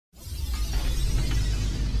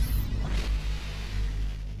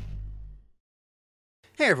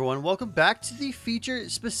Hey everyone, welcome back to the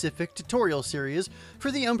feature-specific tutorial series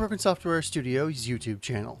for the Unbroken Software Studio's YouTube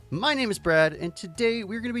channel. My name is Brad, and today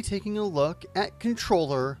we're going to be taking a look at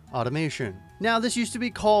controller automation. Now, this used to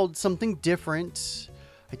be called something different.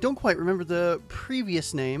 I don't quite remember the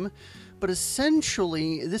previous name, but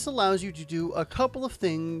essentially this allows you to do a couple of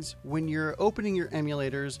things when you're opening your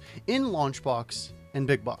emulators in LaunchBox and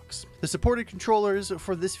BigBox. The supported controllers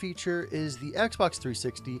for this feature is the Xbox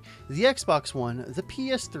 360, the Xbox One, the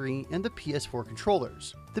PS3, and the PS4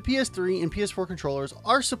 controllers. The PS3 and PS4 controllers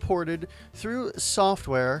are supported through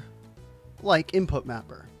software like Input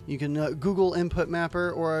Mapper. You can Google Input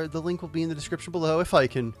Mapper, or the link will be in the description below if I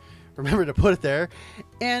can remember to put it there.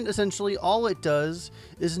 And essentially all it does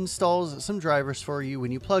is installs some drivers for you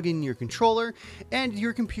when you plug in your controller, and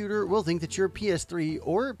your computer will think that your PS3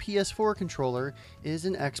 or PS4 controller is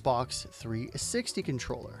an Xbox 360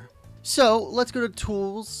 controller. So let's go to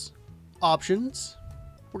Tools, Options.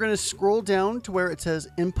 We're going to scroll down to where it says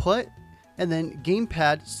Input and then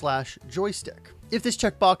Gamepad/Joystick. If this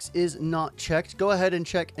checkbox is not checked, go ahead and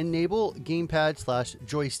check Enable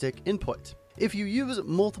Gamepad/Joystick Input. If you use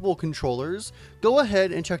multiple controllers, go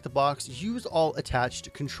ahead and check the box Use All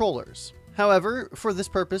Attached Controllers. However, for this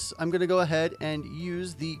purpose, I'm going to go ahead and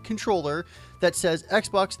use the controller that says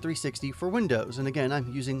Xbox 360 for Windows. And again,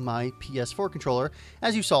 I'm using my PS4 controller,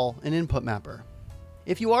 as you saw in Input Mapper.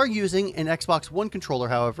 If you are using an Xbox One controller,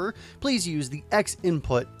 however, please use the X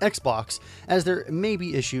Input Xbox, as there may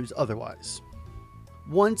be issues otherwise.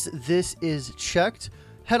 Once this is checked,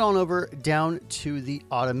 head on over down to the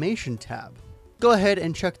Automation tab. Go ahead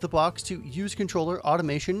and check the box to use controller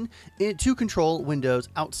automation to control Windows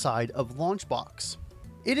outside of LaunchBox.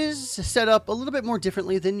 It is set up a little bit more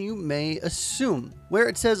differently than you may assume. Where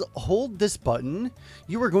it says hold this button,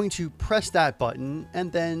 you are going to press that button,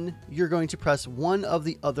 and then you're going to press one of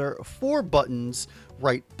the other 4 buttons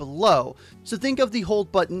right below. So think of the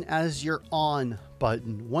hold button as your on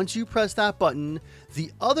button. Once you press that button,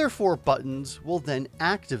 the other 4 buttons will then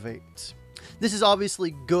activate. This is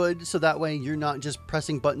obviously good, so that way you're not just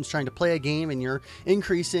pressing buttons trying to play a game and you're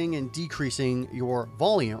increasing and decreasing your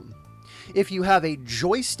volume. If you have a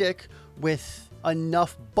joystick with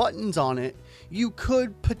enough buttons on it, you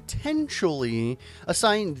could potentially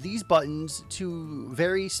assign these buttons to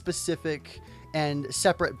very specific and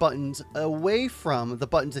separate buttons away from the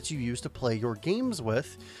buttons that you use to play your games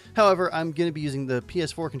with. However, I'm going to be using the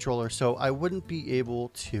PS4 controller, so I wouldn't be able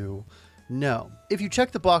to know. If you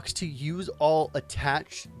check the box to use all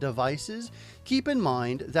attached devices, keep in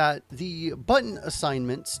mind that the button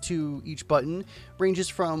assignments to each button ranges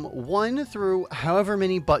from 1 through however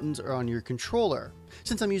many buttons are on your controller.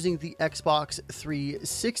 Since I'm using the Xbox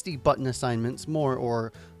 360 button assignments, more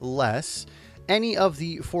or less, any of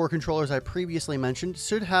the 4 controllers I previously mentioned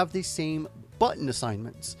should have the same button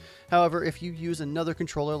assignments. However, if you use another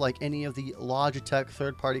controller like any of the Logitech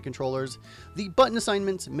third-party controllers, the button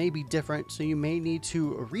assignments may be different, so you may need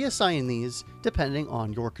to reassign these depending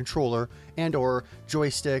on your controller and or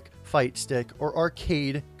joystick, fight stick, or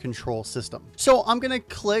arcade control system. So I'm going to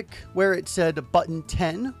click where it said button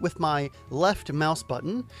 10 with my left mouse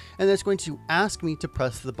button, and that's going to ask me to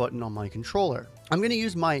press the button on my controller. I'm going to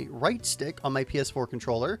use my right stick on my PS4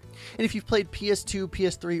 controller, and if you've played PS2,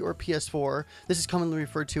 PS3, or PS4, this is commonly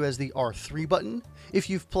referred to as the R3 button. If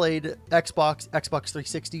you've played Xbox, Xbox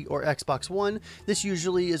 360, or Xbox One, this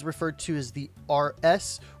usually is referred to as the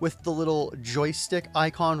RS with the little joystick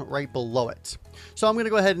icon right below it. So I'm going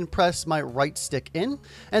to go ahead and press my right stick in,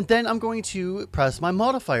 and then I'm going to press my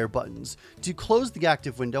modifier buttons. To close the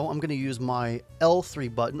active window, I'm going to use my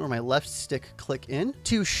L3 button, or my left stick click in.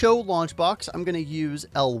 To show LaunchBox, I'm going to use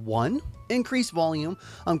L1. Increase volume,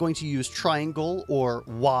 I'm going to use triangle or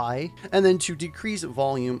Y, and then to decrease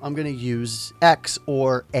volume, I'm going to use X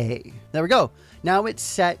or A. There we go. Now it's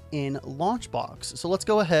set in LaunchBox. So let's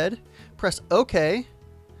go ahead, press OK,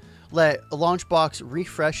 let LaunchBox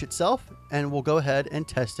refresh itself, and we'll go ahead and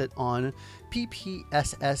test it on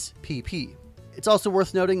PPSSPP. It's also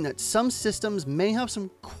worth noting that some systems may have some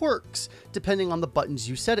quirks depending on the buttons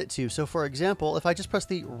you set it to. So for example, if I just press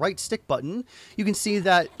the right stick button, you can see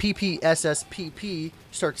that PPSSPP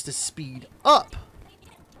starts to speed up.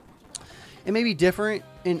 It may be different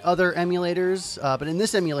in other emulators, but in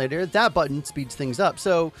this emulator, that button speeds things up.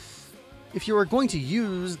 So if you are going to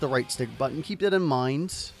use the right stick button, keep that in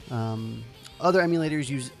mind. Other emulators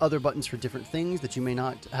use other buttons for different things that you may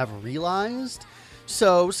not have realized.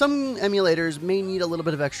 So some emulators may need a little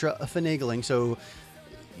bit of extra finagling. So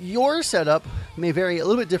your setup may vary a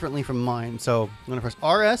little bit differently from mine. So I'm going to press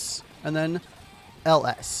RS and then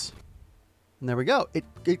LS. And there we go.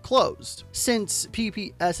 It closed. Since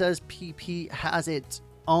PPSSPP has it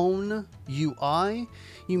own UI.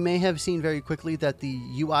 You may have seen very quickly that the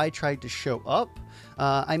UI tried to show up.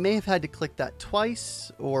 I may have had to click that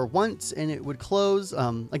twice or once and it would close.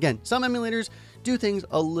 Again, some emulators do things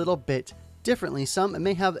a little bit differently. Some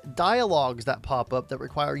may have dialogues that pop up that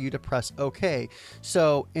require you to press OK.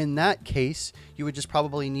 So in that case, you would just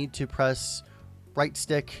probably need to press right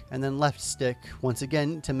stick and then left stick once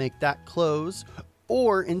again to make that close.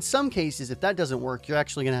 Or in some cases, if that doesn't work, you're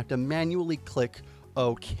actually going to have to manually click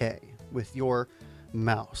OK with your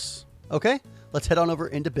mouse. Okay, let's head on over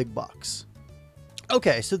into Big Box.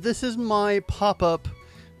 Okay, so this is my pop-up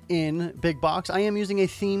in Big Box. I am using a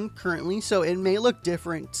theme currently, so it may look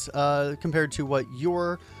different compared to what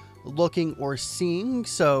you're looking or seeing,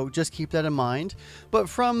 so just keep that in mind. But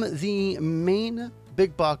from the main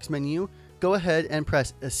Big Box menu, go ahead and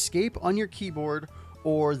press Escape on your keyboard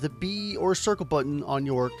or the B or circle button on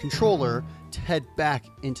your controller to head back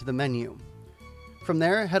into the menu. From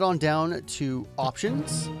there, head on down to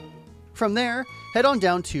Options. From there, head on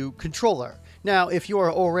down to Controller. Now, if you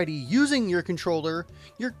are already using your controller,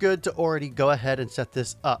 you're good to already go ahead and set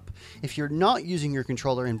this up. If you're not using your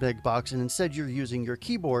controller in Big Box and instead you're using your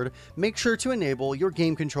keyboard, make sure to enable your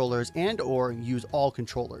game controllers and or use all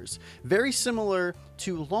controllers. Very similar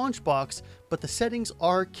to LaunchBox, but the settings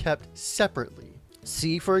are kept separately.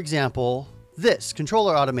 See, for example, this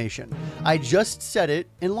controller automation. I just set it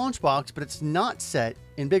in LaunchBox, but it's not set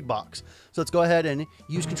in Big Box. So let's go ahead and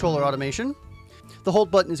use controller automation. The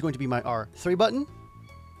hold button is going to be my R3 button.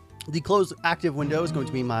 The close active window is going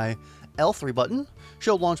to be my L3 button.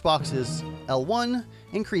 Show LaunchBox is L1.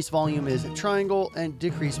 Increase volume is triangle, and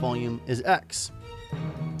decrease volume is X.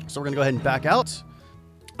 So we're going to go ahead and back out.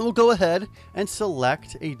 And we'll go ahead and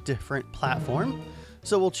select a different platform.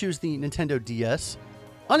 So we'll choose the Nintendo DS.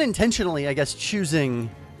 Unintentionally, I guess, choosing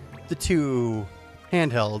the two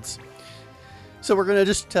handhelds. So we're going to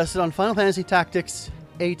just test it on Final Fantasy Tactics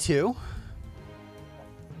A2.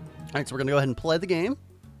 All right, so we're going to go ahead and play the game.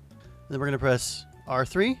 And then we're going to press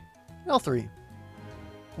R3, L3.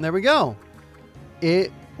 And there we go.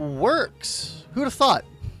 It works. Who'd have thought?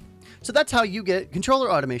 So that's how you get controller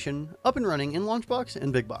automation up and running in LaunchBox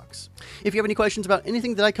and Big Box. If you have any questions about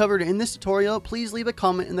anything that I covered in this tutorial, please leave a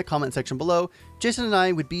comment in the comment section below. Jason and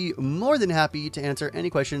I would be more than happy to answer any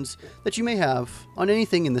questions that you may have on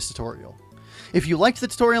anything in this tutorial. If you liked the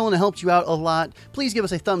tutorial and it helped you out a lot, please give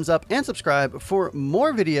us a thumbs up and subscribe for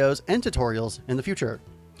more videos and tutorials in the future.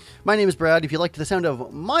 My name is Brad. If you liked the sound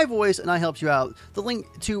of my voice and I helped you out, the link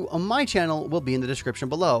to my channel will be in the description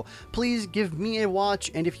below. Please give me a watch,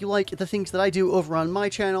 and if you like the things that I do over on my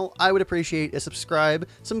channel, I would appreciate a subscribe,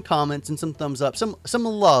 some comments, and some thumbs up, some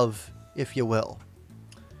love, if you will.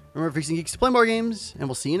 Remember, Freaks and Geeks to play more games, and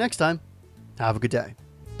we'll see you next time. Have a good day.